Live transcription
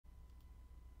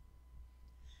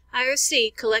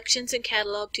IRC Collections and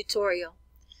Catalog Tutorial.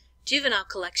 Juvenile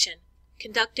Collection,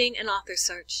 Conducting an Author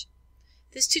Search.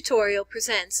 This tutorial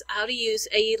presents how to use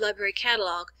AU Library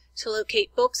Catalog to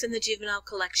locate books in the juvenile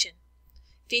collection.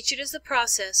 Featured is the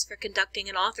process for conducting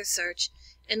an author search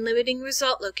and limiting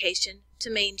result location to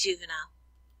main juvenile.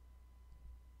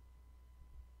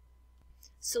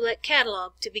 Select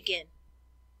Catalog to begin.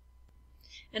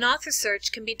 An author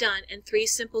search can be done in 3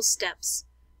 simple steps.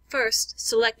 First,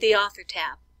 select the Author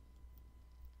tab.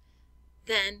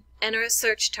 Then, enter a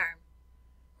search term.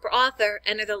 For author,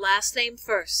 enter the last name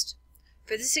first.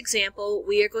 For this example,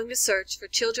 we are going to search for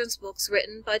children's books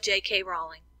written by J.K.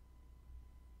 Rowling.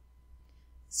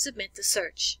 Submit the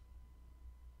search.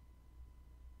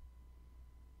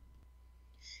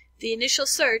 The initial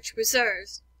search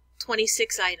reserves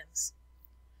 26 items.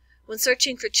 When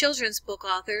searching for children's book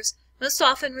authors, most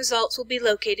often results will be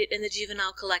located in the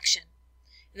juvenile collection.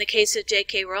 In the case of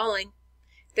J.K. Rowling,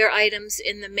 there are items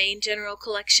in the main general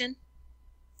collection,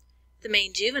 the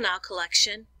main juvenile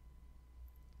collection,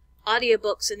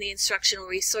 audiobooks in the Instructional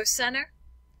Resource Center,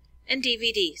 and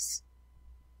DVDs.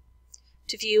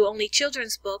 To view only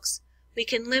children's books, we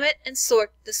can limit and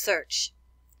sort the search.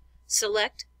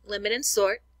 Select Limit and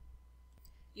Sort.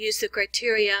 Use the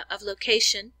criteria of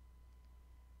location.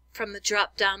 From the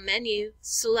drop-down menu,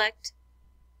 select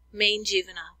Main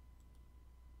Juvenile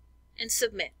and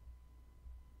submit.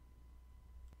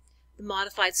 The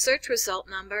modified search result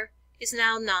number is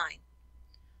now 9.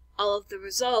 All of the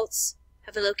results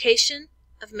have the location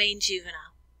of main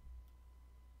juvenile.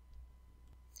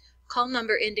 Call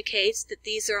number indicates that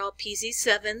these are all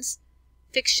PZ7s,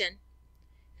 fiction,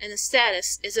 and the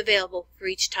status is available for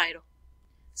each title.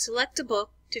 Select a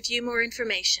book to view more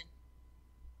information.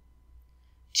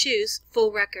 Choose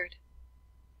Full Record.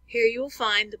 Here you will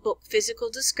find the book physical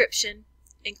description,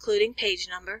 including page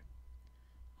number,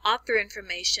 author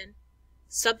information,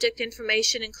 subject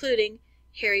information including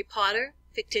Harry Potter,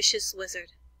 Fictitious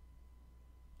Wizard.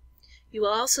 You will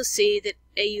also see that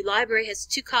AU Library has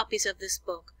 2 copies of this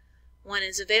book. One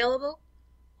is available,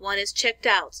 one is checked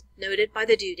out, noted by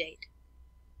the due date.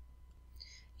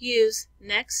 Use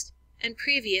Next and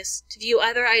Previous to view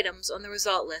other items on the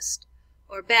result list,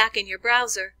 or back in your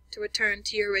browser to return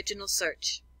to your original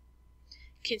search.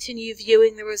 Continue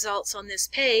viewing the results on this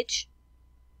page,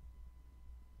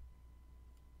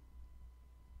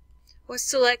 or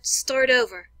select Start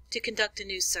Over to conduct a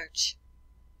new search.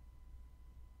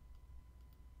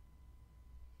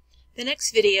 The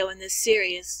next video in this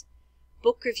series,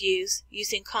 Book Reviews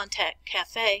Using Contact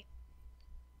Cafe,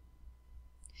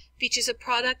 features a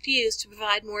product used to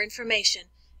provide more information,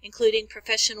 including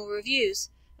professional reviews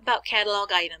about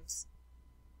catalog items.